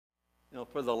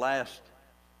For the last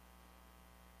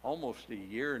almost a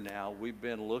year now, we've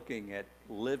been looking at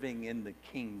living in the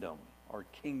kingdom, or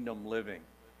kingdom living.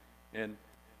 And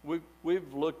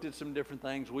we've looked at some different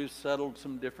things. We've settled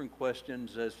some different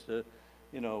questions as to,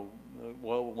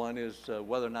 one is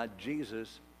whether or not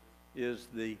Jesus is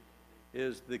the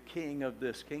king of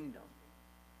this kingdom.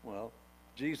 Well,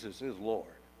 Jesus is Lord.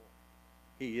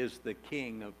 He is the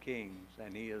King of kings,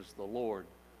 and he is the Lord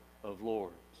of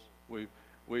lords.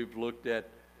 We've looked at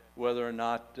whether or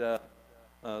not the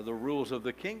rules of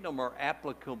the kingdom are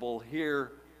applicable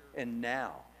here and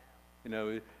now.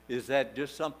 Is that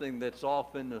just something that's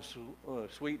off in the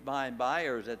sweet by and by,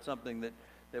 or is that something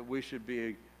that we should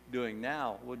be doing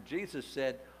now? Well, Jesus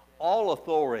said, all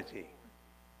authority,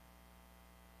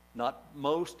 not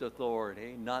most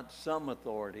authority, not some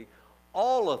authority,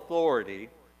 all authority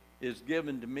is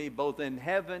given to me both in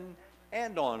heaven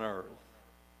and on earth.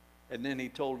 And then he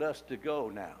told us to go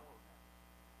now.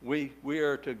 We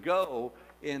are to go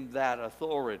in that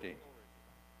authority.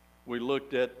 We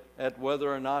looked at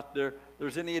whether or not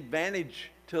there's any advantage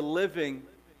to living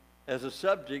as a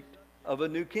subject of a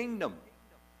new kingdom.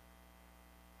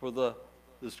 For the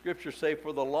scriptures say,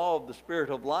 for the law of the Spirit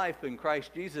of life in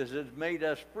Christ Jesus has made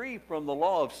us free from the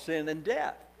law of sin and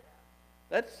death.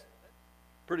 That's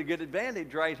pretty good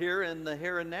advantage right here in the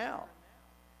here and now.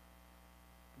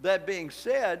 That being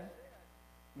said,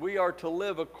 we are to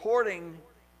live according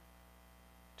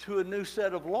to a new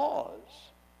set of laws.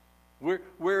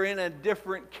 We're in a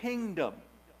different kingdom,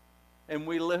 and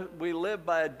we live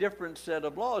by a different set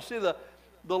of laws. See, the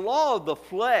law of the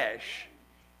flesh,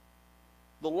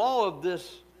 the law of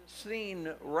this seen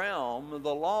realm,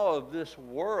 the law of this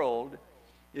world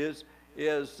is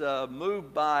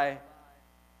moved by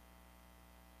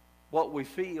what we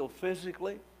feel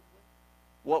physically,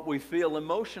 what we feel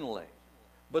emotionally.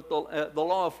 But the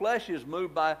law of flesh is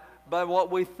moved by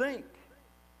what we think.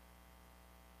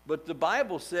 But the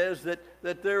Bible says that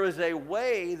there is a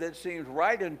way that seems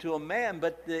right unto a man,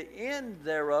 but the end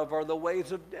thereof are the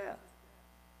ways of death.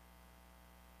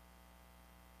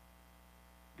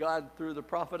 God, through the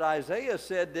prophet Isaiah,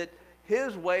 said that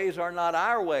his ways are not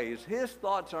our ways. His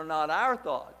thoughts are not our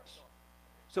thoughts.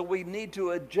 So we need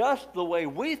to adjust the way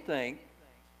we think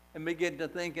and begin to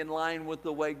think in line with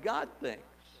the way God thinks.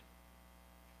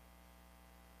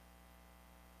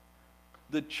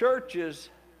 The church is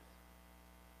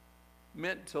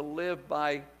meant to live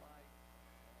by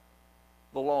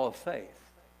the law of faith.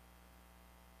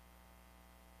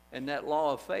 And that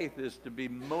law of faith is to be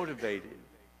motivated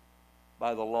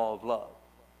by the law of love.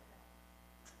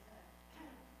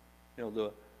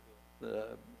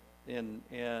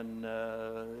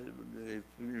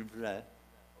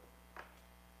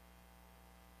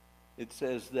 It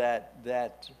says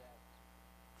that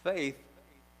faith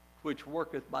which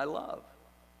worketh by love.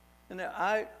 And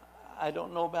I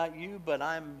don't know about you, but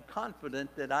I'm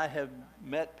confident that I have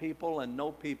met people and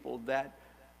know people that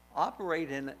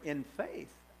operate in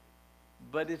faith.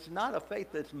 But it's not a faith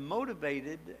that's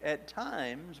motivated at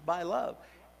times by love.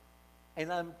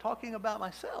 And I'm talking about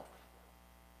myself.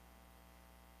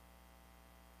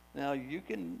 Now, you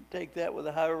can take that with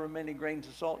however many grains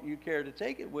of salt you care to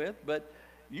take it with, but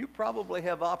you probably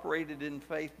have operated in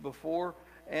faith before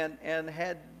and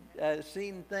had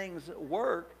seen things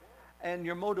work, and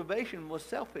your motivation was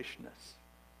selfishness.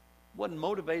 Wasn't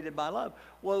motivated by love.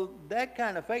 Well, that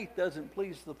kind of faith doesn't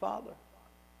please the Father.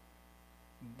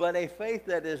 But a faith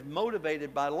that is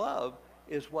motivated by love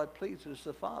is what pleases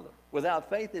the Father. Without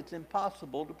faith, it's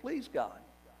impossible to please God.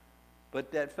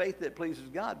 But that faith that pleases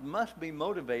God must be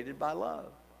motivated by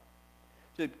love.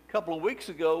 So a couple of weeks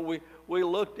ago, we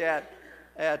looked at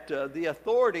the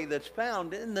authority that's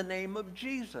found in the name of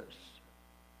Jesus.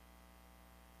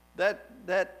 The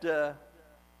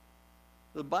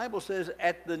Bible says,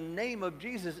 at the name of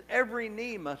Jesus, every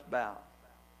knee must bow.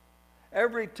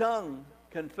 Every tongue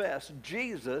confess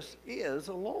Jesus is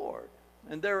Lord.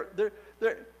 And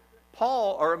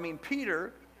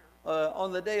Peter,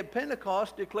 on the day of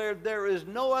Pentecost, declared there is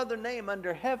no other name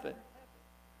under heaven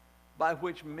by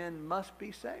which men must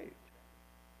be saved.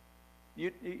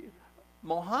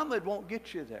 Muhammad won't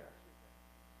get you there.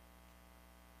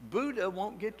 Buddha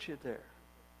won't get you there.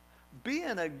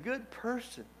 Being a good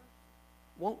person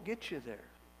won't get you there.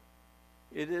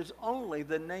 It is only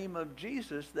the name of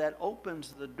Jesus that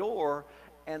opens the door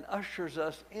and ushers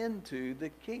us into the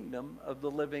kingdom of the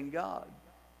living God.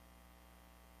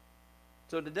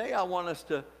 So today I want us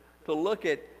to look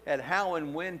at how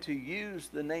and when to use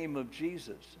the name of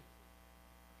Jesus.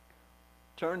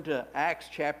 Turn to Acts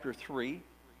chapter 3,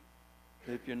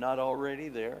 if you're not already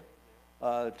there.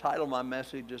 Title of my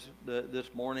message this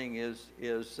morning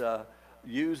is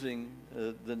using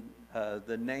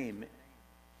the name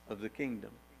of the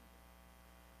kingdom.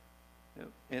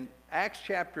 In Acts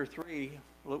chapter 3,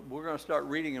 look, we're going to start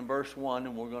reading in verse 1,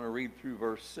 and we're going to read through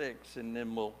verse 6, and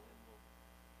then we'll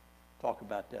talk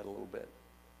about that a little bit.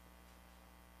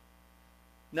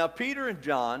 Now Peter and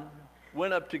John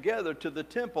went up together to the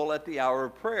temple at the hour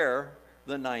of prayer,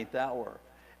 the 9th hour.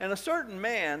 And a certain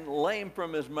man, lame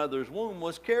from his mother's womb,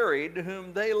 was carried,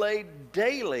 whom they laid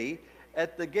daily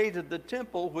at the gate of the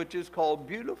temple, which is called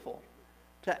Beautiful,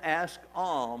 to ask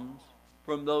alms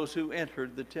from those who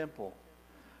entered the temple,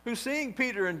 who, seeing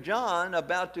Peter and John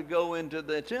about to go into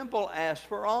the temple, asked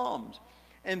for alms.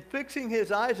 And fixing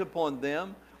his eyes upon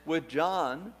them with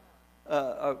John,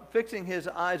 fixing his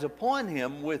eyes upon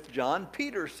him with John,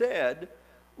 Peter said,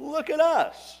 "Look at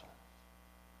us."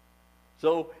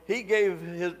 So he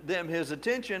gave them his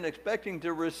attention, expecting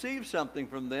to receive something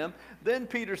from them. Then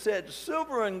Peter said,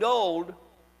 "Silver and gold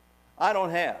I don't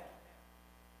have.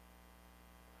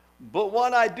 But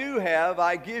what I do have,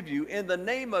 I give you. In the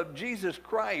name of Jesus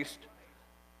Christ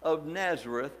of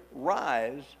Nazareth,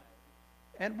 rise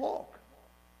and walk."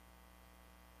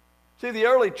 See, the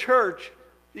early church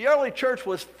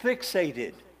was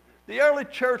fixated. The early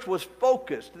church was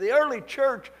focused. The early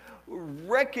church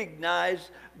recognized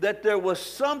that there was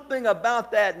something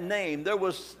about that name. There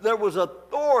was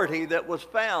authority that was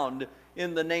found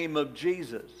in the name of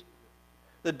Jesus.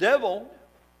 The devil,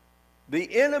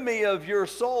 the enemy of your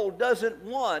soul, doesn't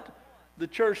want the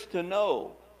church to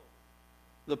know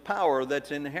the power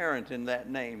that's inherent in that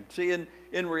name. See,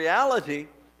 in reality,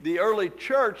 the early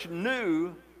church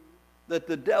knew that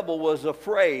the devil was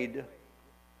afraid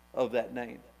of that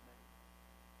name.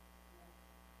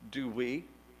 Do we?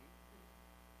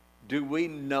 Do we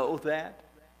know that?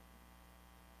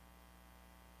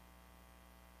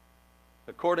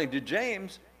 According to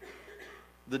James,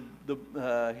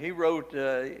 he wrote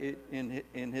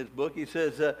in his book, he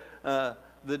says,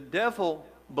 the devil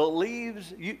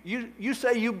believes. You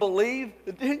say you believe?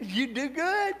 You do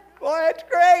good. Boy, that's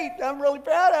great. I'm really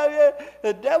proud of you.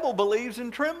 The devil believes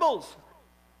and trembles.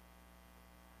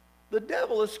 The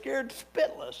devil is scared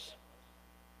spitless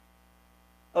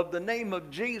of the name of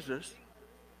Jesus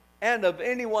and of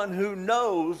anyone who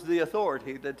knows the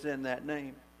authority that's in that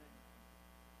name.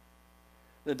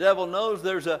 The devil knows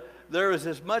there is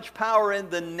as much power in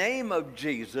the name of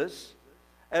Jesus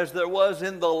as there was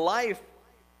in the life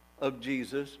of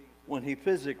Jesus when he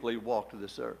physically walked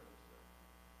this earth.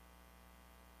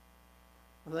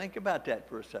 Think about that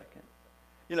for a second.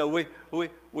 You know, we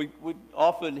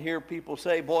often hear people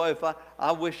say, boy, if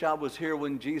I wish I was here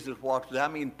when Jesus walked. I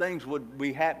mean, things would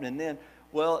be happening then.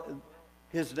 Well,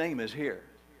 his name is here.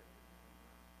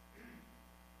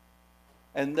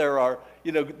 And there are,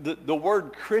 you know, the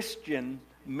word Christian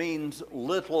means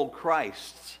little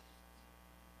Christs.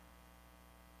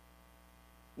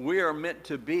 We are meant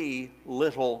to be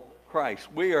little Christ.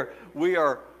 We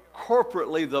are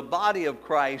corporately the body of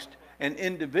Christ, and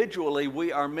individually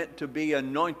we are meant to be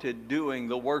anointed doing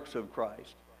the works of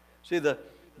Christ. See, the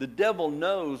devil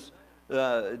knows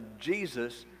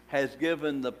Jesus has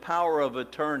given the power of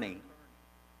attorney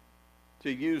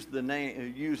to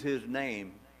use his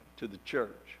name to the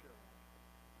church.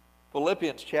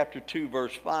 Philippians chapter 2,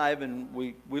 verse 5, and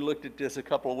we looked at this a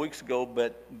couple of weeks ago,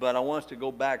 but I want us to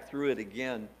go back through it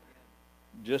again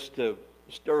just to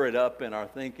stir it up in our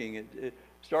thinking.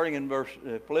 Starting in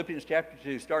Philippians chapter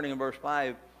 2, starting in verse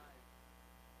 5,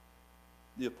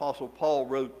 the Apostle Paul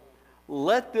wrote,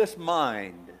 "Let this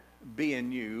mind be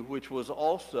in you, which was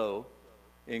also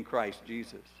in Christ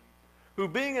Jesus, who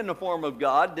being in the form of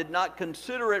God did not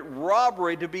consider it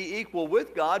robbery to be equal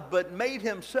with God, but made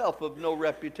himself of no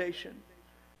reputation,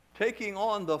 taking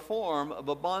on the form of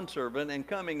a bondservant and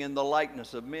coming in the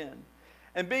likeness of men.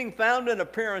 And being found in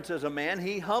appearance as a man,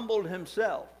 he humbled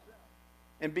himself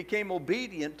and became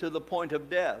obedient to the point of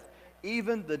death,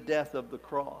 even the death of the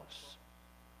cross.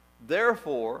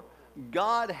 Therefore,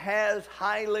 God has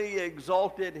highly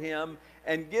exalted him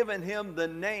and given him the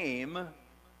name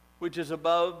which is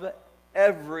above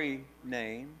every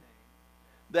name,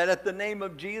 that at the name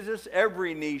of Jesus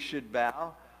every knee should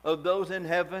bow, of those in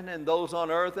heaven and those on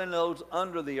earth and those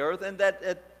under the earth, and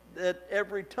that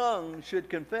every tongue should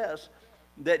confess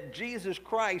that Jesus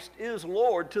Christ is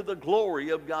Lord, to the glory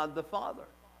of God the Father."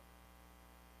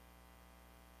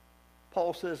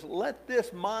 Paul says, "Let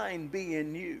this mind be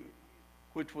in you,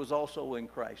 which was also in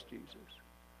Christ Jesus."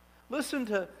 Listen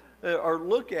to or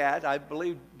look at, I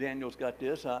believe Daniel's got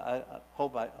this. I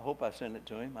hope I sent it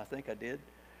to him. I think I did.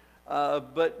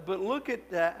 But look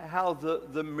at how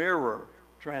the Mirror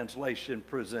translation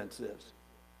presents this.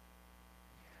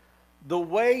 The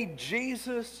way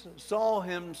Jesus saw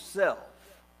himself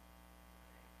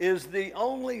is the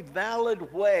only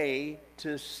valid way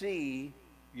to see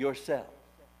yourself.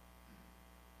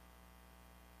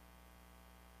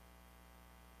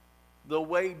 The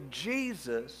way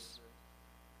Jesus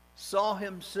saw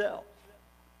himself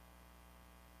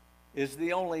is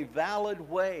the only valid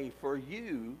way for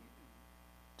you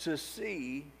to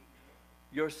see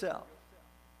yourself.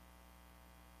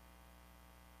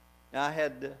 Now, I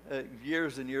had,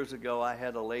 years and years ago, I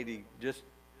had a lady just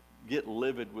get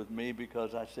livid with me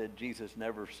because I said Jesus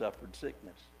never suffered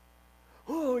sickness.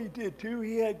 Oh, he did too.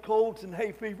 He had colds and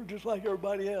hay fever just like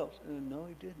everybody else. No,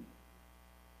 he didn't.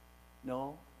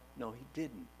 No, he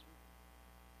didn't.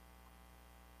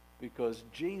 Because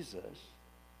Jesus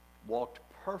walked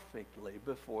perfectly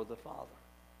before the Father.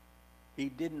 He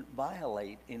didn't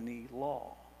violate any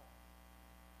law.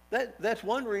 That's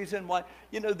one reason why,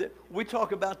 that we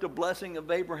talk about the blessing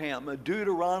of Abraham, a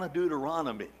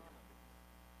Deuteronomy.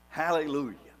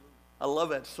 Hallelujah. I love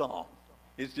that song.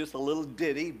 It's just a little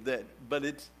ditty, but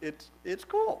it's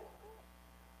cool.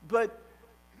 But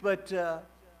the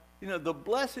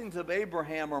blessings of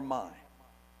Abraham are mine.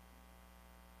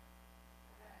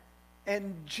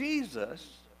 And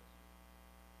Jesus,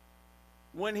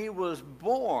 when he was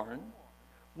born,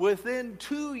 within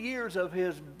 2 years of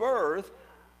his birth,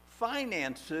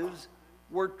 finances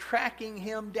were tracking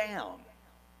him down.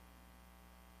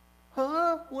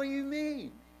 Huh? What do you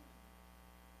mean?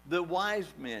 The wise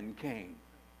men came,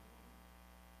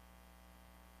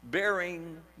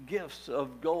 bearing gifts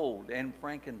of gold and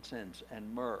frankincense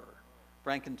and myrrh.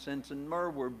 Frankincense and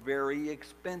myrrh were very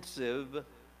expensive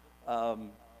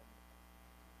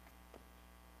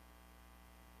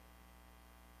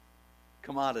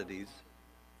commodities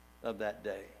of that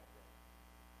day.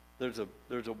 There's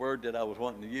a word that I was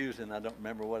wanting to use, and I don't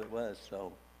remember what it was,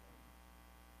 so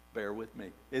bear with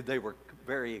me. They were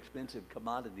very expensive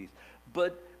commodities.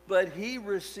 But he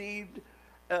received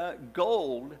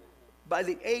gold. By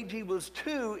the age he was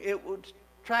 2, it was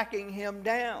tracking him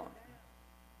down.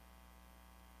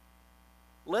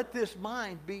 Let this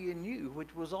mind be in you,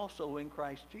 which was also in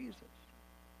Christ Jesus.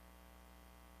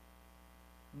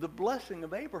 The blessing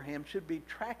of Abraham should be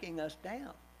tracking us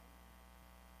down.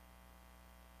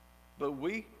 But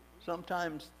we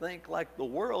sometimes think like the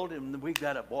world, and we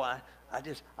got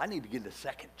to, I need to get a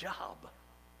second job.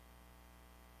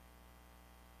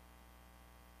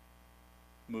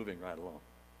 Moving right along.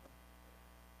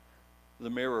 The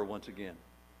mirror once again.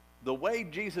 The way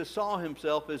Jesus saw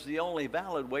himself is the only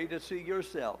valid way to see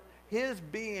yourself. His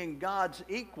being God's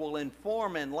equal in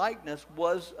form and likeness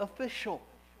was official.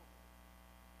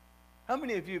 How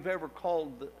many of you have ever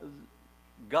called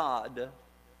God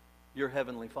your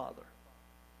heavenly Father?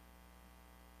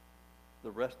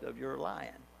 The rest of you are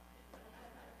lying.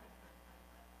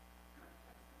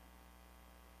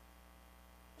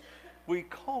 We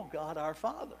call God our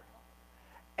Father.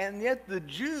 And yet the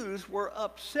Jews were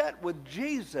upset with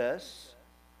Jesus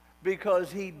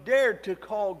because he dared to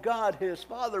call God his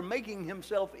Father, making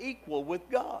himself equal with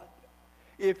God.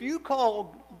 If you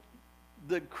call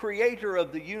the creator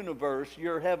of the universe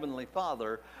your heavenly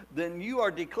Father, then you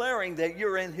are declaring that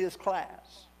you're in his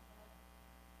class.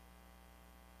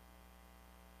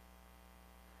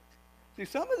 See,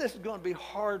 some of this is going to be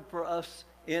hard for us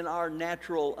in our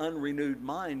natural, unrenewed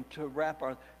mind to wrap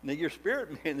our... Now, your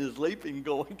spirit man is leaping,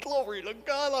 going, glory to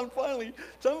God,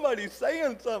 somebody's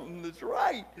saying something that's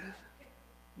right.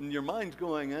 And your mind's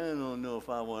going, I don't know if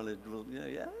I wanted to... I don't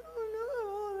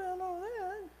know about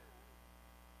that.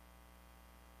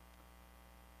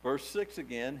 Verse 6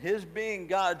 again, his being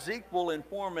God's equal in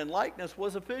form and likeness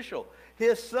was official.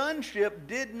 His sonship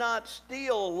did not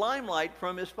steal limelight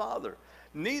from his Father.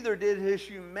 Neither did his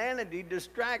humanity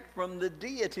distract from the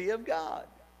deity of God.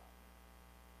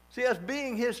 See, us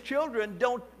being his children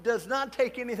does not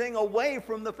take anything away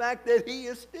from the fact that he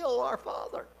is still our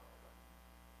Father.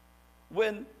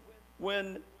 When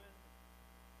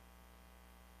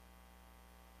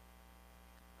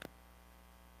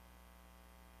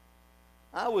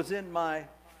I was in my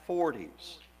 40s,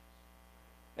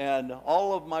 and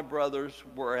all of my brothers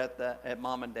were at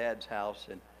Mom and Dad's house,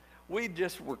 and we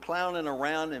just were clowning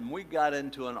around, and we got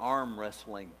into an arm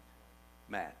wrestling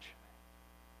match.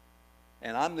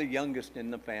 And I'm the youngest in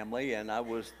the family, and I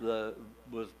was the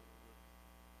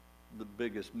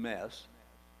biggest mess.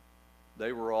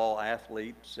 They were all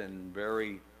athletes and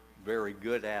very, very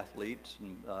good athletes.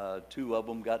 And 2 of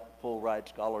them got full ride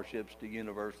scholarships to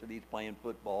universities playing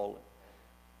football.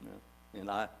 And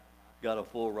I got a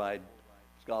full ride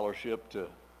scholarship to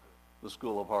the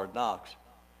School of Hard Knocks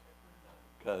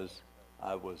because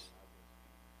I was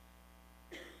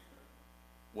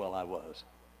Well, I was.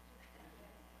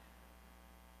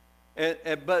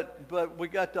 But we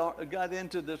got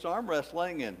into this arm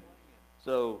wrestling, and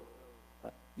so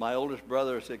my oldest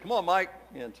brother said, "Come on, Mike."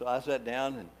 And so I sat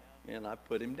down and I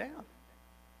put him down.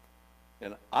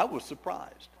 And I was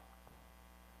surprised.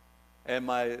 And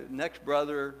my next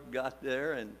brother got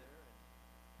there, and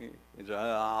he said,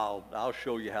 I'll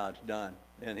show you how it's done.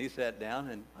 And he sat down,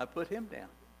 and I put him down.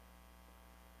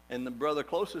 And the brother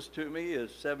closest to me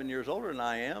is 7 years older than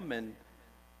I am, and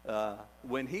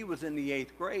when he was in the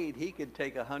 8th grade, he could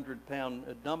take a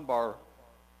 100-pound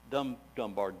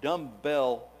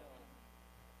dumbbell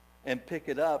and pick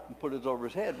it up and put it over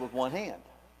his head with one hand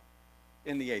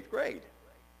in the 8th grade.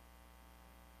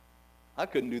 I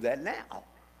couldn't do that now.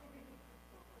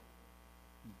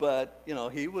 But, you know,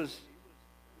 he was.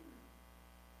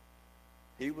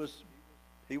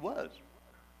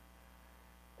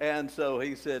 And so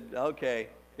he said, "Okay,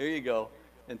 here you go."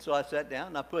 And so I sat down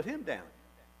and I put him down.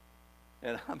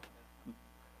 And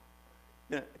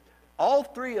all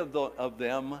three of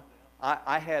them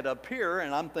I had up here,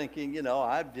 and I'm thinking, you know,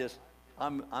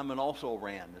 I'm an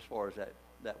also-ran as far as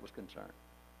that was concerned.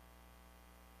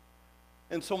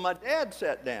 And so my dad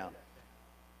sat down,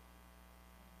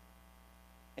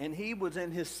 and he was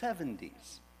in his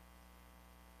 70s.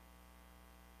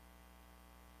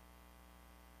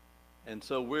 And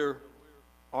so we're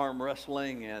arm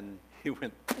wrestling, and he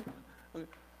went,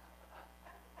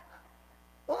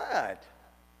 "What?"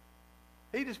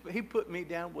 He put me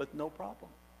down with no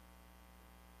problem.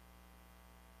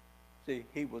 See,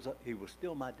 he was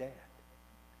still my dad.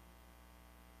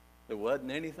 There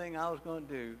wasn't anything I was going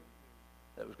to do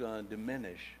that was going to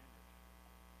diminish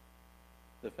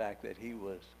the fact that he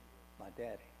was my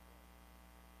daddy.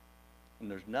 And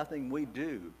there's nothing we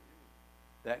do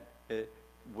that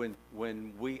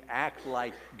when we act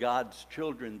like God's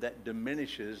children that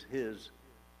diminishes his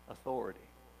authority.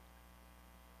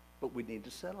 But we need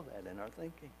to settle that in our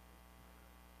thinking.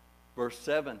 Verse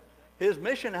 7. His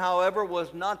mission, however,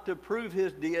 was not to prove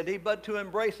his deity, but to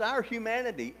embrace our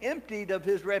humanity. Emptied of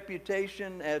his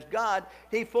reputation as God,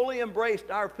 he fully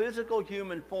embraced our physical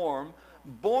human form.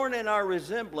 Born in our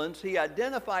resemblance, he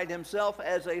identified himself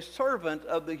as a servant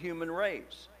of the human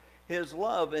race. His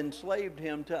love enslaved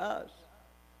him to us.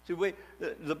 See,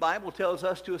 the Bible tells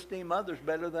us to esteem others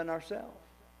better than ourselves.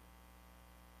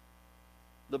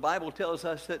 The Bible tells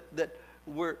us that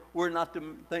we're not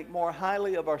to think more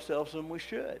highly of ourselves than we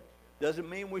should. Doesn't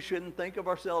mean we shouldn't think of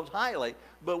ourselves highly,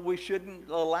 but we shouldn't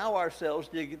allow ourselves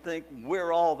to think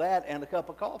we're all that and a cup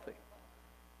of coffee.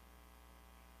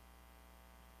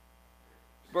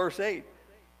 Verse 8.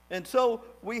 And so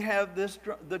we have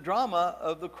the drama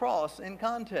of the cross in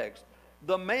context.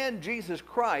 The man Jesus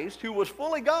Christ, who was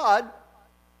fully God,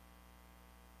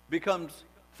 becomes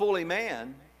fully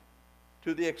man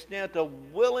to the extent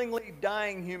of willingly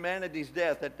dying humanity's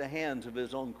death at the hands of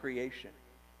his own creation.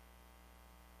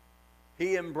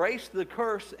 He embraced the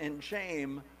curse and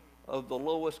shame of the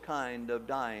lowest kind of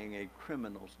dying, a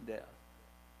criminal's death.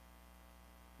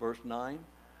 Verse 9.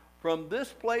 From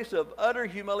this place of utter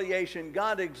humiliation,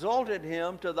 God exalted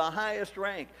him to the highest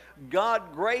rank.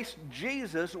 God graced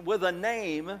Jesus with a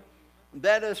name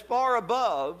that is far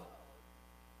above,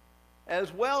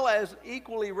 as well as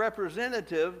equally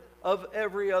representative of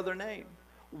every other name.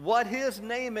 What his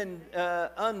name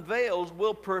unveils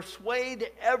will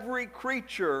persuade every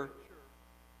creature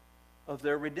of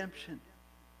their redemption.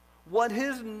 What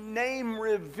his name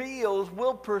reveals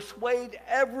will persuade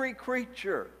every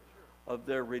creature of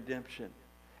their redemption.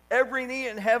 Every knee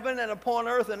in heaven and upon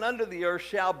earth and under the earth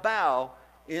shall bow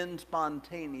in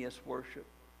spontaneous worship.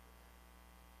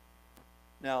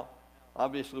 Now,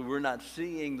 obviously, we're not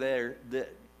seeing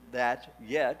that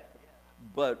yet,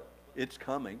 but it's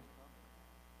coming.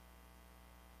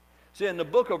 See, in the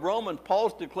book of Romans, Paul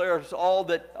declares all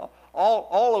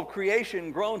of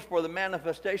creation groans for the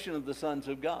manifestation of the sons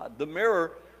of God. The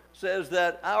Mirror says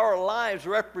that our lives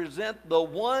represent the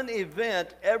one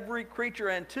event every creature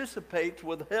anticipates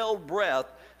with held breath,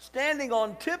 standing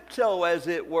on tiptoe, as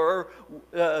it were,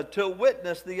 to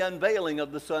witness the unveiling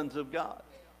of the sons of God.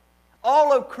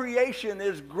 All of creation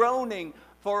is groaning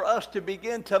for us to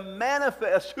begin to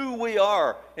manifest who we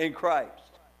are in Christ.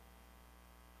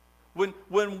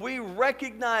 When we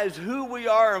recognize who we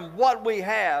are and what we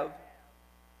have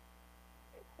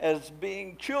as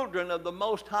being children of the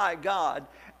Most High God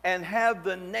and have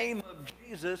the name of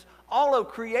Jesus, all of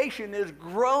creation is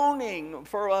groaning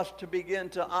for us to begin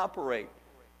to operate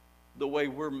the way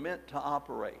we're meant to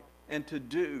operate and to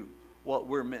do what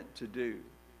we're meant to do.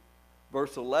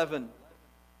 Verse 11,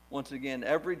 once again,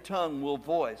 every tongue will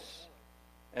voice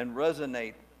and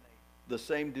resonate the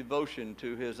same devotion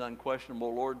to his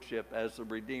unquestionable lordship as the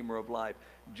Redeemer of life.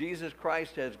 Jesus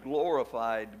Christ has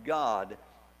glorified God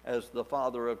as the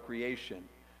Father of creation.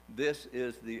 This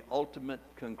is the ultimate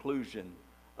conclusion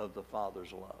of the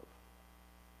Father's love.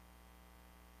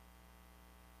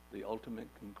 The ultimate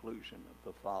conclusion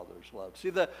of the Father's love. See,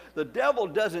 the devil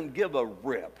doesn't give a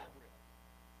rip.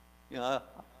 You know,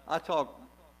 I talk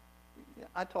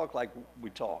like we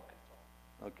talk,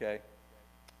 okay?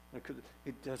 Because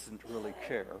he doesn't really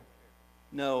care.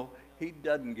 No, he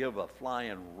doesn't give a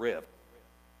flying rip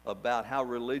about how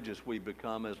religious we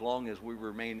become as long as we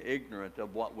remain ignorant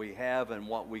of what we have and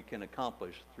what we can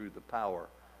accomplish through the power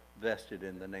vested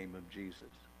in the name of Jesus.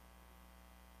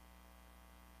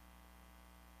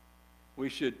 We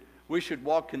should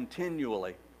walk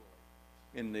continually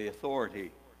in the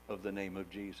authority of the name of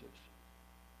Jesus.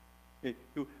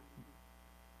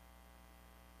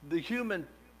 The human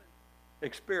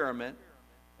experience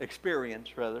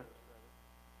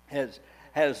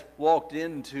has walked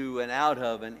into and out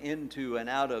of and into and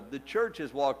out of. The church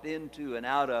has walked into and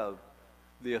out of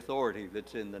the authority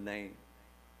that's in the name.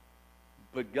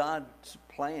 But God's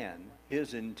plan,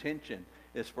 his intention,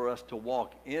 is for us to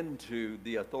walk into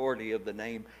the authority of the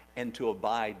name and to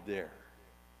abide there,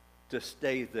 to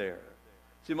stay there.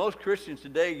 See, most Christians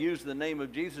today use the name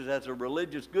of Jesus as a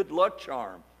religious good luck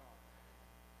charm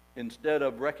instead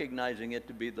of recognizing it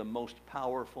to be the most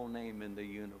powerful name in the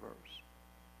universe.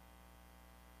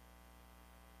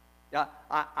 Yeah,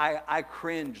 I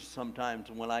cringe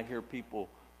sometimes when I hear people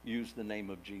use the name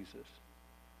of Jesus.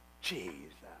 Jesus.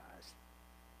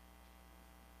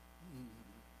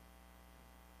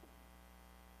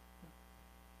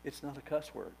 It's not a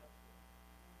cuss word.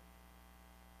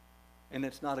 And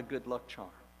it's not a good luck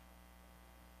charm.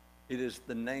 It is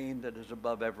the name that is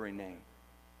above every name.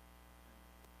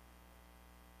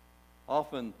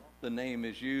 Often the name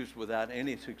is used without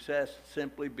any success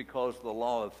simply because the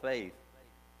law of faith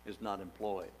is not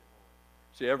employed.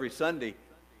 See, every Sunday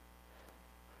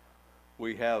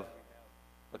we have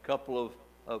a couple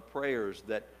of prayers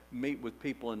that meet with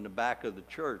people in the back of the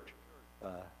church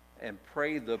and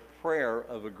pray the prayer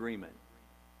of agreement.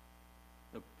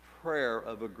 The prayer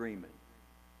of agreement.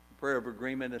 The prayer of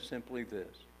agreement is simply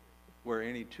this: where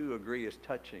any two agree is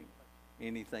touching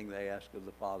anything they ask of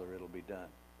the Father, it'll be done.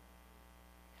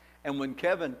 And when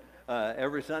Kevin,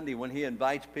 every Sunday, when he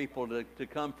invites people to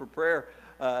come for prayer,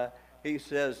 he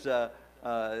says,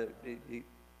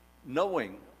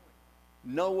 knowing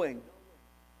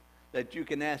that you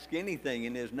can ask anything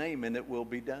in his name and it will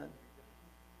be done.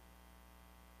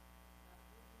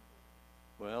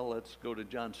 Well, let's go to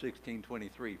John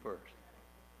 16:23 first.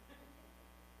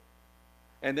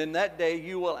 And in that day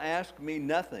you will ask me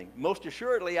nothing. Most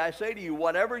assuredly I say to you,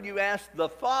 whatever you ask the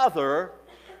Father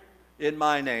in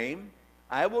my name,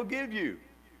 I will give you.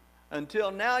 Until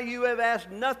now you have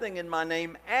asked nothing in my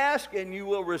name. Ask and you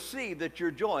will receive, that your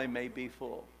joy may be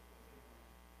full.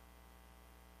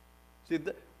 See,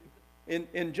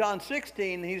 in John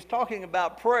 16, he's talking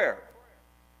about prayer.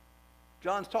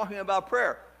 John's talking about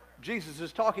prayer. Jesus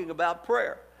is talking about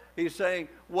prayer. He's saying,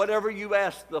 whatever you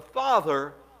ask the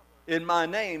Father in my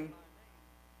name,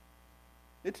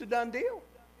 it's a done deal.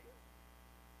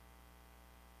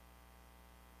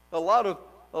 A lot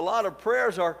of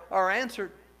prayers are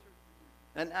answered.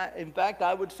 And in fact,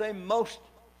 I would say most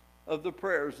of the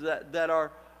prayers that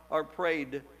are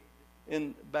prayed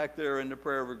back there in the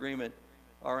prayer of agreement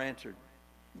are answered.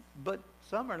 But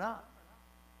some are not.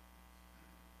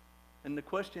 And the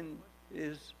question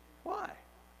is, why?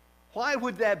 Why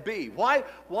would that be? Why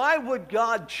would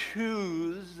God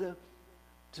choose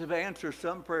to answer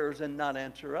some prayers and not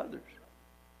answer others?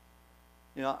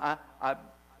 You know,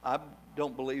 I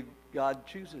don't believe God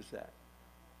chooses that.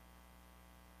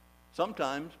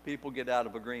 Sometimes people get out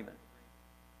of agreement.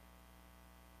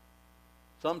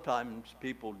 Sometimes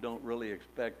people don't really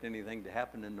expect anything to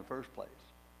happen in the first place.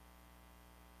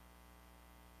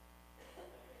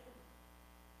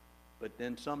 But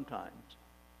then sometimes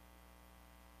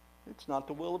it's not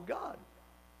the will of God.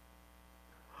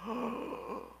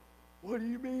 What do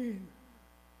you mean?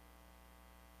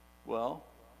 Well,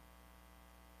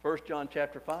 1 John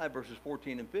chapter 5, verses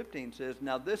 14 and 15 says,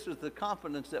 now this is the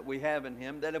confidence that we have in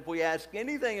him, that if we ask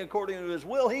anything according to his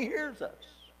will, he hears us.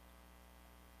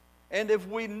 And if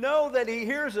we know that he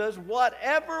hears us,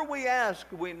 whatever we ask,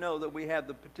 we know that we have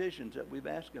the petitions that we've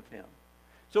asked of him.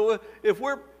 So if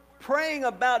we're praying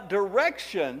about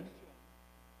direction,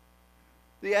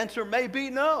 the answer may be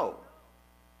no.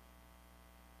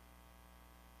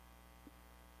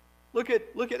 Look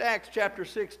at Acts chapter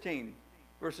 16,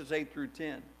 verses 8 through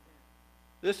 10.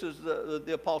 This is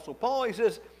the Apostle Paul. He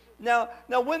says, Now,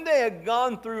 when they had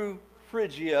gone through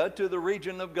Phrygia to the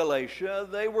region of Galatia,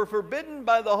 they were forbidden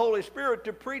by the Holy Spirit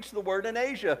to preach the word in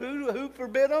Asia. Who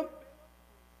forbid them?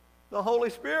 The Holy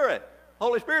Spirit.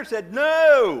 Holy Spirit said,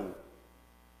 no.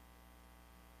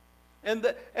 And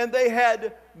they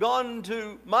had gone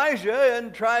to Mysia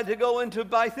and tried to go into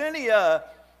Bithynia,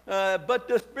 but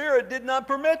the Spirit did not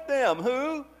permit them.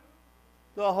 Who?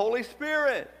 The Holy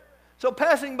Spirit. So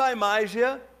passing by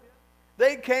Mysia,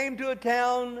 they came to a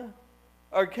town,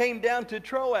 or came down to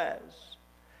Troas.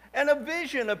 And a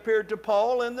vision appeared to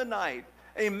Paul in the night.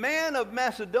 A man of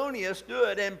Macedonia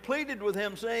stood and pleaded with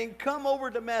him, saying, come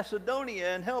over to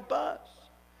Macedonia and help us.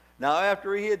 Now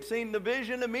after he had seen the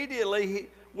vision, immediately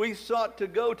we sought to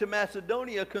go to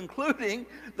Macedonia, concluding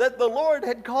that the Lord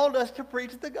had called us to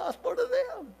preach the gospel to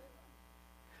them.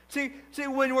 See,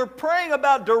 when we're praying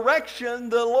about direction,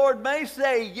 the Lord may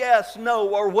say yes, no,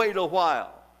 or wait a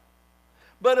while.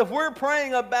 But if we're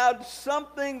praying about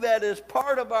something that is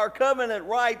part of our covenant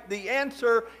right, the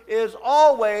answer is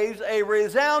always a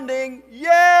resounding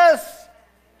yes.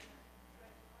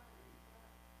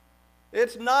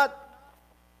 It's not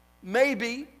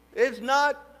maybe. It's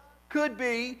not could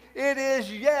be. It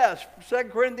is yes. 2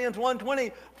 Corinthians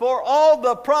 1:20, for all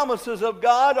the promises of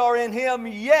God are in him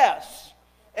yes,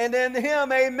 and in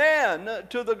him amen,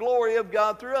 to the glory of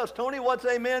God through us. Tony, what's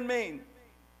amen mean?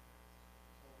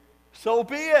 So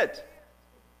be it.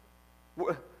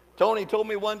 Tony told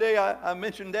me one day, I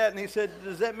mentioned that, and he said,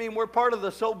 does that mean we're part of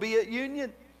the so be it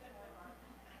union?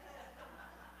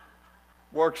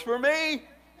 Works for me.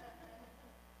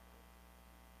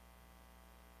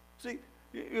 See,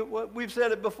 we've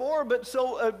said it before,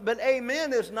 but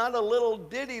amen is not a little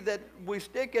ditty that we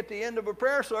stick at the end of a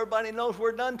prayer so everybody knows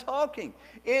we're done talking.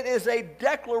 It is a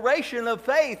declaration of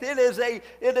faith. It is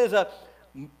a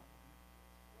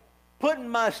putting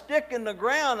my stick in the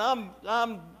ground.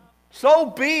 I'm so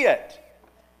be it.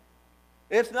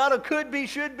 It's not a could be,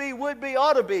 should be, would be,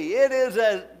 ought to be. It is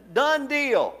a done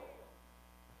deal.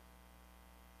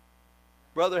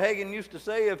 Brother Hagin used to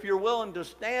say, if you're willing to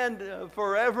stand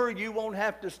forever, you won't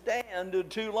have to stand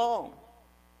too long.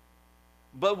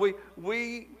 But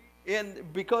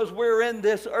because we're in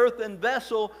this earthen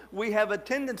vessel, we have a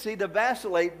tendency to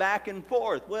vacillate back and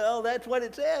forth. Well, that's what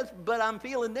it says, but I'm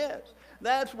feeling this.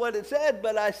 That's what it said,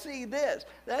 but I see this.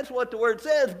 That's what the word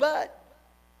says, but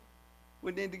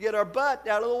we need to get our butt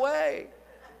out of the way.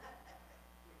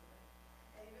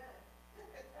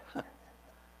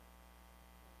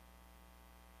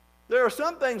 There are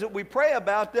some things that we pray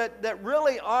about that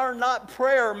really are not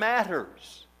prayer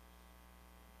matters.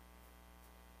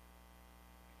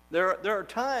 There are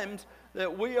times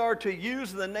that we are to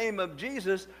use the name of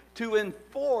Jesus to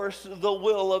enforce the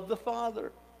will of the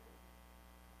Father.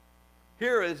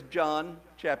 Here is John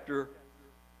chapter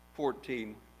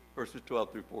 14, verses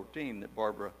 12 through 14 that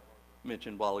Barbara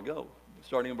mentioned a while ago,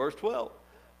 starting in verse 12.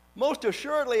 Most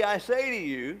assuredly I say to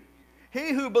you,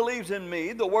 he who believes in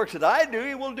me, the works that I do,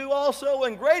 he will do also,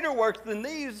 and greater works than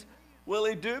these will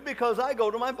he do, because I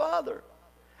go to my Father.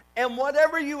 And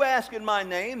whatever you ask in my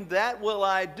name, that will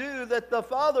I do, that the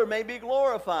Father may be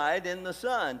glorified in the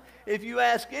Son. If you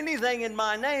ask anything in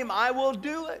my name, I will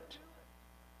do it.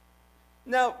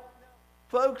 Now,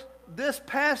 folks, this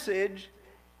passage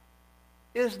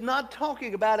is not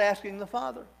talking about asking the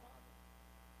Father.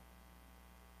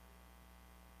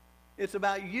 It's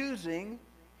about using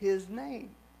his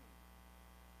name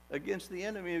against the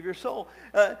enemy of your soul.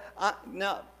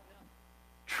 Now,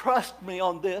 trust me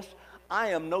on this. I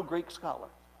am no Greek scholar.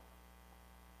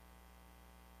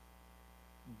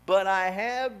 But I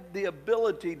have the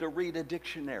ability to read a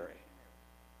dictionary.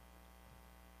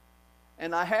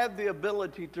 And I have the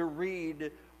ability to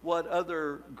read what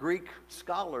other Greek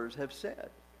scholars have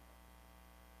said.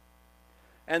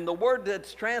 And the word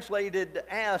that's translated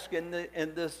ask in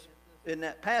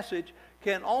that passage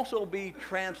can also be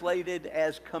translated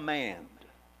as command.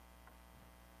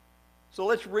 So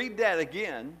let's read that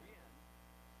again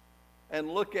and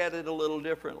look at it a little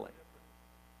differently.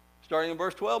 Starting in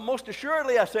verse 12, most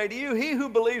assuredly I say to you, he who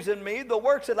believes in me, the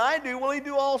works that I do will he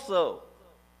do also.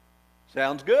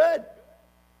 Sounds good.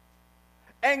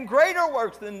 And greater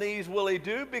works than these will he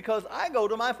do, because I go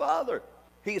to my Father.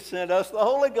 He sent us the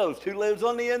Holy Ghost who lives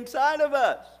on the inside of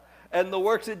us. And the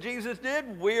works that Jesus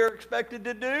did, we're expected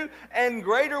to do. And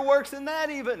greater works than that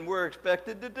even, we're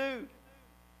expected to do.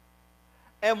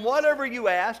 And whatever you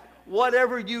ask,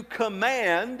 whatever you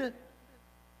command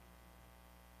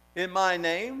in my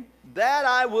name, that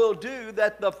I will do,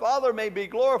 that the Father may be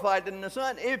glorified in the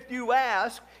Son. If you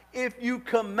ask, if you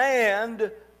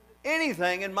command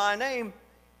anything in my name,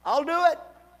 I'll do it.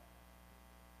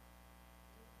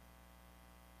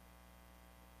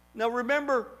 Now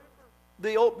remember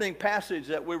the opening passage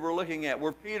that we were looking at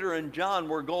where Peter and John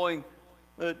were going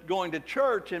to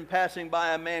church and passing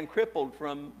by a man crippled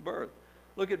from birth.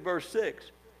 Look at verse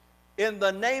 6. In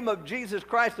the name of Jesus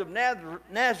Christ of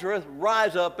Nazareth,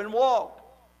 rise up and walk.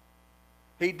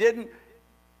 He didn't,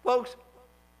 folks,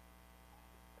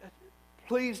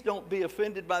 please don't be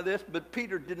offended by this, but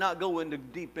Peter did not go into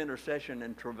deep intercession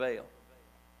and travail.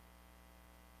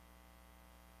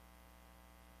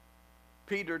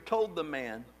 Peter told the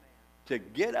man to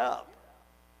get up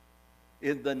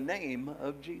in the name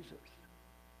of Jesus.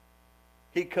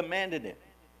 He commanded him.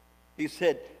 He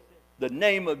said, the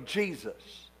name of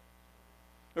Jesus.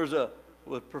 There's a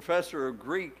professor of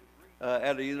Greek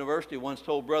at a university once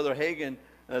told Brother Hagin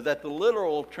that the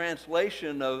literal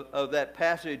translation of that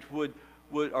passage would,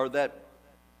 or that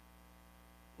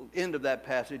end of that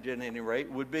passage at any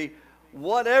rate, would be,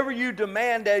 whatever you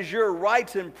demand as your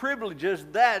rights and privileges,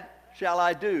 that shall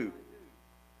I do.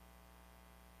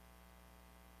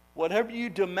 Whatever you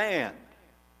demand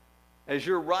as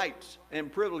your rights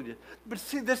and privileges. But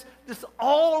see, this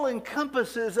all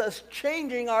encompasses us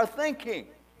changing our thinking.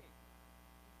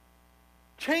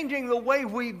 Changing the way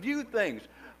we view things.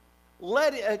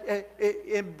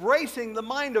 Embracing the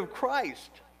mind of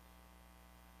Christ.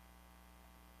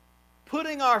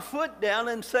 Putting our foot down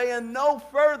and saying, no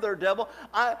further, devil.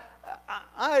 I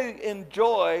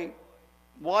enjoy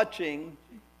watching,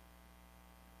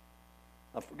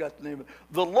 I forgot the name of it,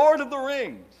 The Lord of the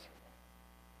Rings.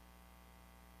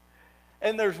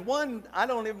 And there's one, I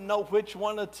don't even know which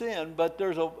one it's in, but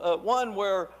there's a one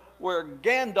where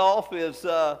Gandalf is,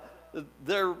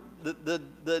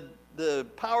 the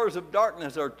powers of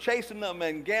darkness are chasing them,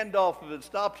 and Gandalf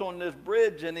stops on this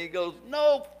bridge and he goes,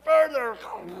 no further.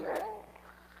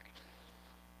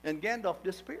 And Gandalf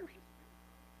disappears.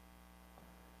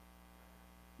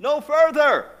 No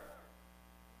further.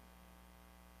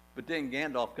 But then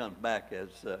Gandalf comes back as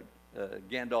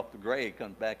Gandalf the Gray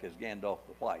comes back as Gandalf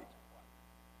the White.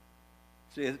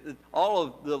 See, all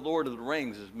of the Lord of the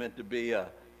Rings is meant to be an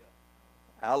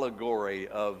allegory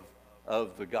of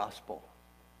the gospel.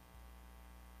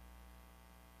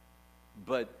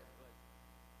 But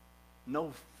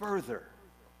no further,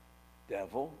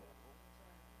 devil.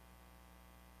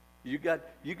 You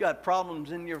got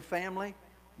problems in your family?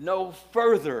 No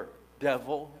further,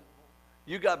 devil.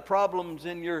 You got problems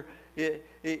in your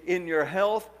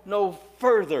health? No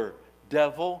further,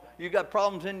 devil. You got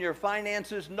problems in your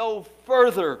finances? No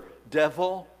further,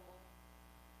 devil.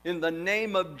 In the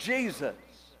name of Jesus.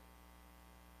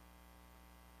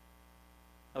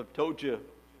 I've told you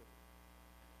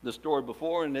the story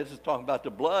before, and this is talking about the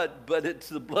blood, but it's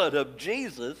the blood of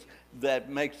Jesus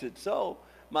that makes it so.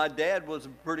 My dad was a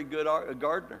pretty good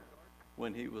gardener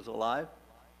when he was alive.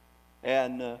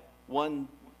 And one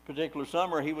particular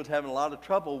summer, he was having a lot of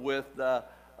trouble with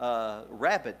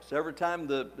rabbits. Every time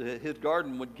his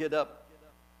garden would get up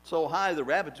so high, the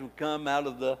rabbits would come out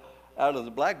of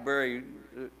the blackberry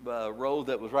row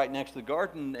that was right next to the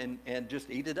garden and just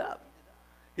eat it up.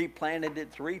 He planted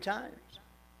it 3 times.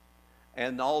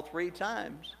 And all 3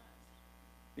 times,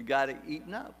 he got it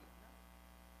eaten up.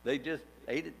 They just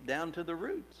ate it down to the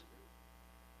roots.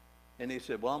 And he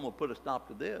said, well, I'm going to put a stop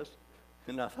to this.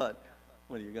 And I thought,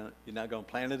 well, you're not going to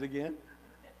plant it again?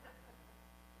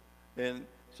 And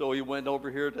so he went over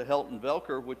here to Helton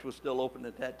Velker, which was still open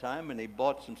at that time, and he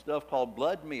bought some stuff called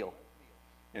blood meal.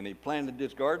 And he planted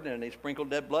this garden, and he sprinkled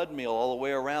that blood meal all the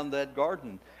way around that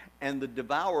garden. And the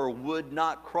devourer would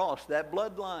not cross that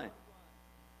bloodline.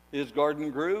 His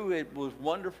garden grew. It was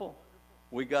wonderful.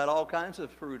 We got all kinds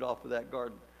of fruit off of that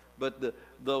garden. But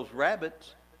those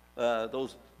rabbits,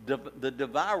 the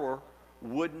devourer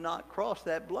would not cross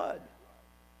that blood.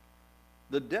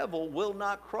 The devil will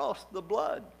not cross the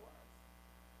blood.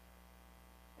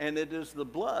 And it is the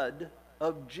blood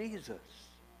of Jesus.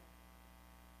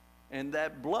 And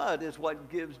that blood is what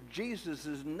gives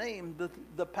Jesus' name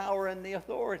the power and the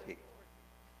authority.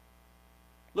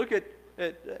 Look at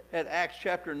Acts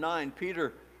chapter 9.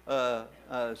 Peter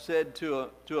said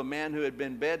to a man who had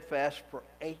been bedfast for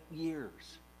 8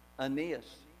 years, Aeneas,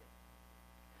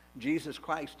 Jesus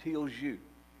Christ heals you.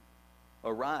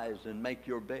 Arise and make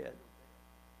your bed.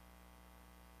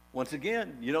 Once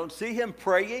again, you don't see him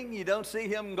praying. You don't see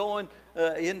him going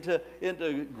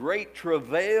into great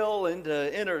travail,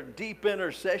 into deep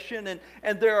intercession.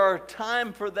 And there are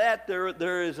time for that.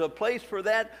 There is a place for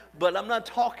that. But I'm not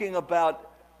talking about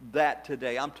that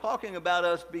today. I'm talking about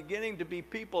us beginning to be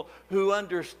people who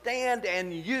understand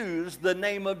and use the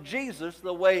name of Jesus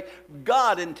the way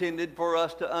God intended for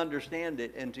us to understand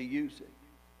it and to use it.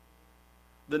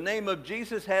 The name of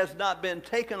Jesus has not been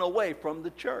taken away from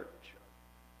the church.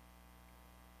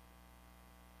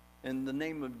 And the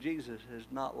name of Jesus has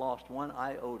not lost one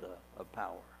iota of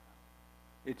power.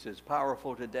 It's as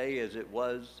powerful today as it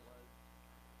was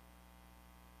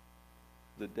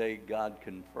the day God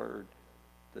conferred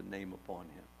the name upon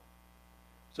him.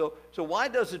 So why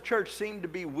does the church seem to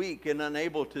be weak and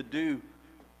unable to do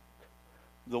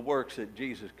the works that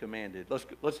Jesus commanded?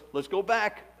 Let's go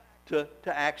back to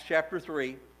Acts chapter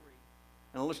 3.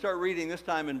 And let's start reading this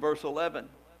time in verse 11.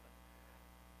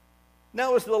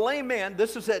 Now, as the lame man,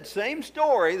 this is that same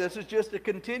story. This is just a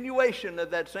continuation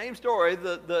of that same story.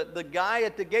 The guy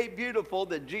at the gate beautiful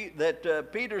that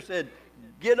Peter said,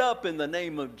 "Get up in the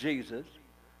name of Jesus."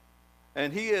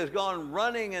 And he has gone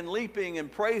running and leaping and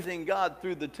praising God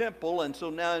through the temple. And so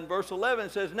now in verse 11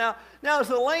 it says, Now as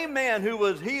the lame man who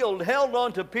was healed held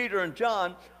on to Peter and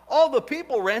John, all the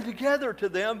people ran together to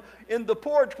them in the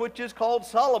porch which is called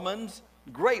Solomon's,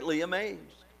 greatly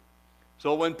amazed.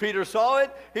 So when Peter saw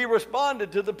it, he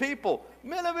responded to the people,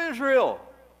 "Men of Israel,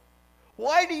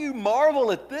 why do you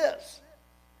marvel at this?"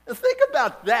 And think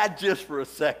about that just for a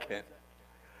second.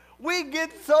 We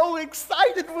get so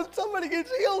excited when somebody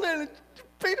gets healed, and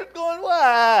Peter's going,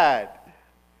 "What?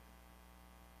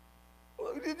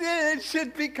 It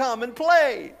should be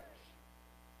commonplace."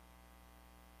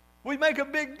 We make a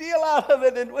big deal out of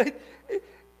it, and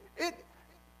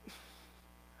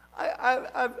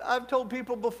I've told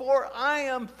people before, I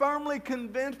am firmly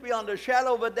convinced beyond a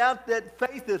shadow of a doubt that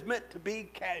faith is meant to be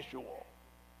casual.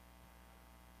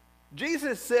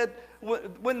 Jesus said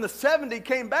when the 70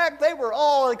 came back, they were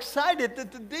all excited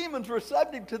that the demons were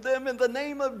subject to them in the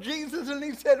name of Jesus. And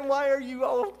he said, "Why are you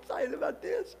all excited about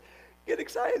this? Get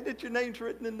excited that your name's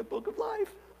written in the book of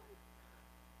life."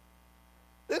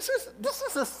 This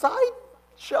is a side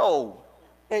show,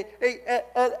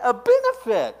 a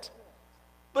benefit.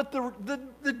 But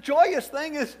the joyous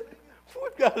thing is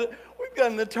we've got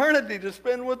an eternity to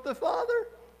spend with the Father.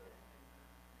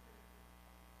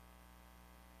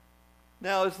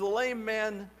 Now, as the lame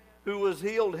man who was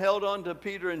healed held on to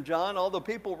Peter and John, all the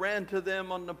people ran to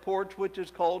them on the porch, which is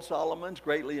called Solomon's,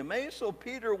 greatly amazed. So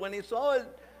Peter, when he saw it,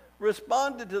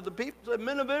 responded to the people, said,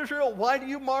 "Men of Israel, why do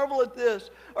you marvel at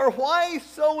this? Or why look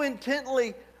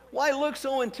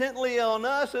so intently on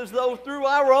us as though through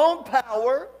our own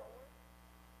power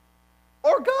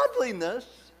or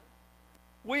godliness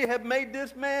we have made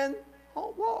this man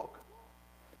walk?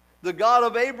 The God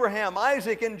of Abraham,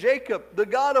 Isaac, and Jacob, the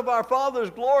God of our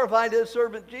fathers, glorified his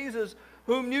servant Jesus,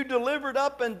 whom you delivered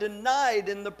up and denied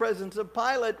in the presence of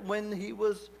Pilate when he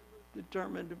was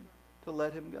determined to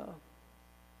let him go.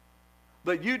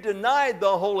 But you denied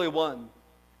the Holy One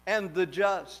and the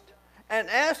just, and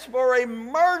asked for a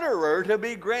murderer to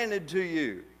be granted to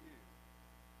you,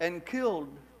 and killed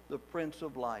the Prince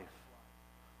of Life,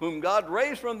 whom God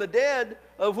raised from the dead,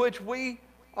 of which we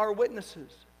are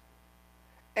witnesses.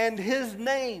 And his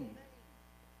name,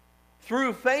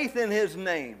 through faith in his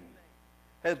name,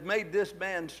 has made this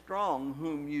man strong,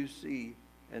 whom you see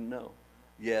and know."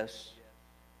 Yes,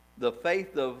 the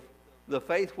faith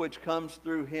which comes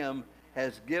through him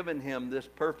has given him this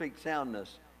perfect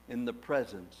soundness in the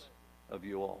presence of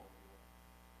you all.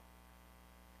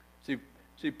 See,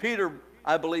 Peter,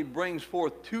 I believe, brings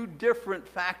forth two different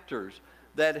factors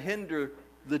that hinder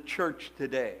the church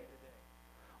today.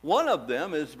 One of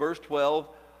them is verse 12,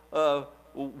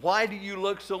 "Why do you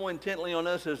look so intently on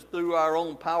us as through our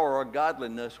own power or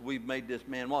godliness we've made this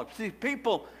man walk?" See,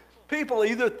 people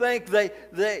either think that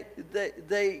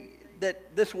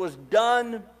this was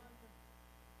done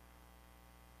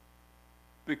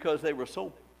because they were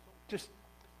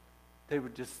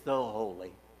just so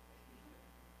holy.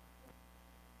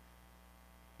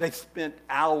 They spent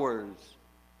hours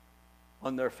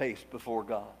on their face before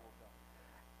God.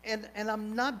 And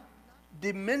I'm not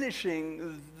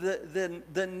diminishing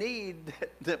the need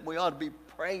that we ought to be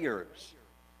prayers.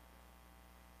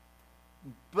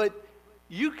 But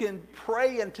you can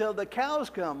pray until the cows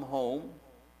come home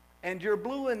and you're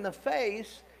blue in the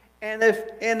face, and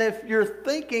if you're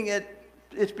thinking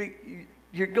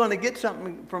you're going to get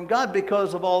something from God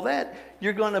because of all that,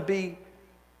 you're going to be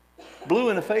blue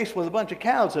in the face with a bunch of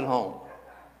cows at home.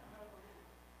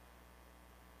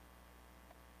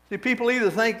 See, people either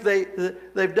think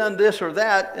they've done this or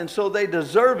that, and so they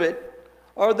deserve it,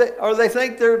 or they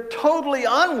think they're totally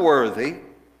unworthy,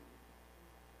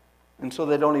 and so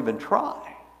they don't even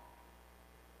try.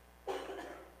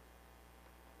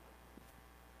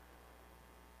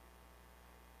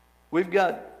 We've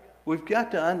got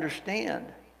to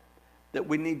understand that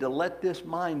we need to let this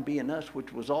mind be in us,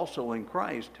 which was also in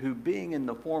Christ, who being in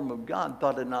the form of God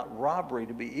thought it not robbery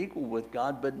to be equal with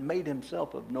God, but made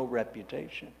himself of no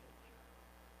reputation.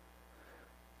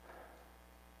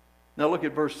 Now look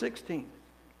at verse 16.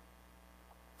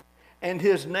 And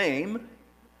his name,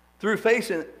 through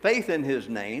faith in his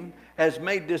name, has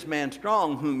made this man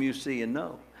strong whom you see and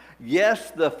know.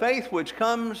 Yes, the faith which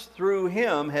comes through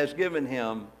him has given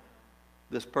him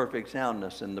this perfect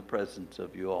soundness in the presence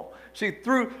of you all. See,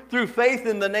 through faith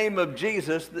in the name of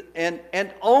Jesus, and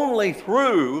only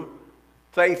through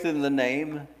faith in the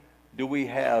name do we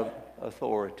have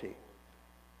authority.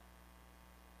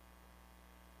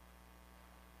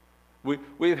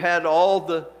 We've had all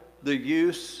the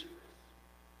use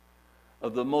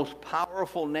of the most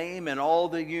powerful name in all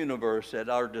the universe at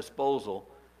our disposal,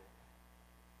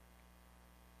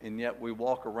 and yet we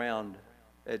walk around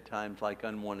at times like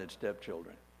unwanted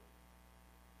stepchildren.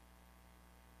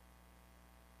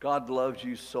 God loves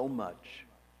you so much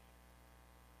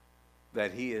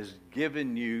that he has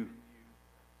given you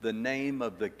the name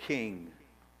of the King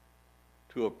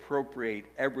to appropriate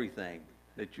everything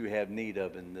that you have need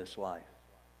of in this life.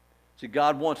 See,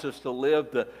 God wants us to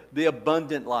live the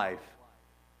abundant life.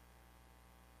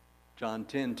 John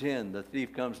 10:10, the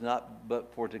thief comes not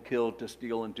but for to kill, to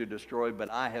steal, and to destroy,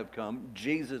 but I have come,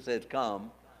 Jesus has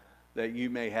come, that you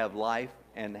may have life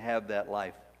and have that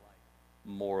life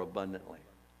more abundantly.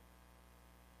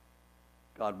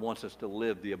 God wants us to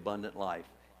live the abundant life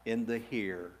in the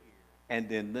here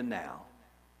and in the now.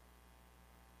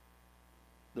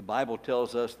 The Bible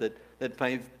tells us that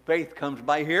faith comes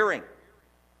by hearing,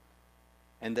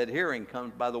 and that hearing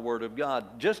comes by the Word of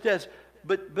God.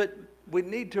 But we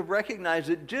need to recognize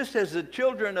that just as the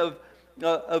children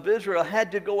of Israel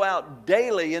had to go out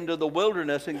daily into the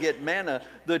wilderness and get manna,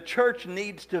 the church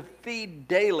needs to feed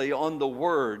daily on the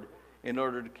Word in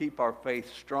order to keep our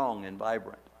faith strong and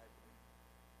vibrant.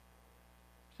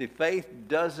 See, faith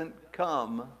doesn't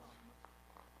come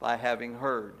by having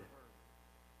heard.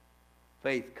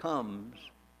 Faith comes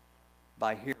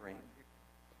by hearing.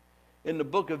 In the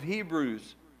book of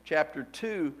Hebrews, chapter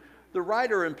 2, the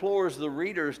writer implores the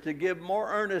readers to give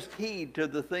more earnest heed to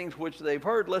the things which they've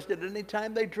heard, lest at any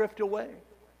time they drift away.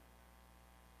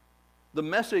 The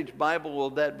Message Bible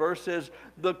of that verse says,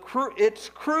 it's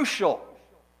crucial.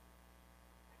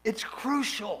 It's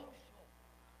crucial.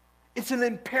 It's an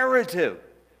imperative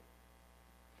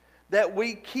that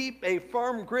we keep a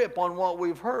firm grip on what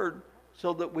we've heard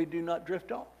so that we do not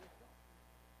drift off.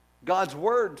 God's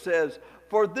Word says,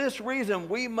 for this reason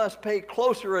we must pay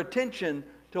closer attention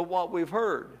to what we've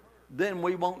heard. Then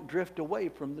we won't drift away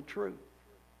from the truth.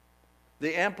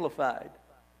 The Amplified.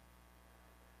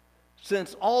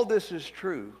 Since all this is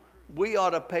true, we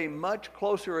ought to pay much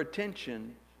closer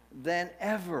attention than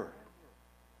ever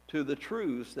to the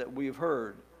truths that we've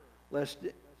heard, lest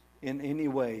in any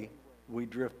way we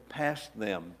drift past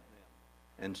them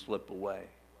and slip away.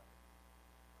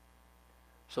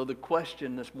 So the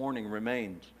question this morning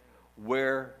remains,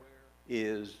 where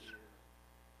is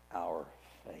our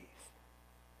faith?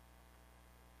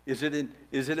 Is it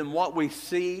in what we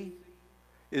see?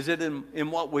 Is it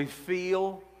in what we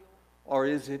feel? Or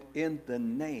is it in the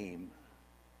name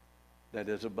that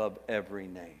is above every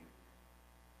name?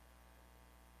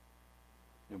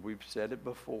 And we've said it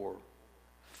before.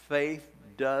 Faith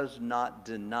does not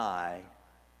deny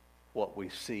what we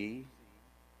see.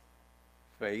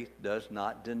 Faith does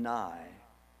not deny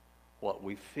what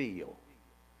we feel.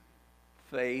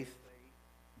 Faith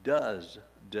does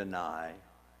deny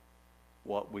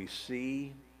what we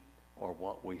see or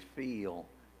what we feel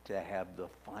to have the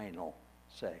final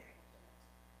say.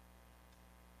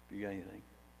 Do you got anything?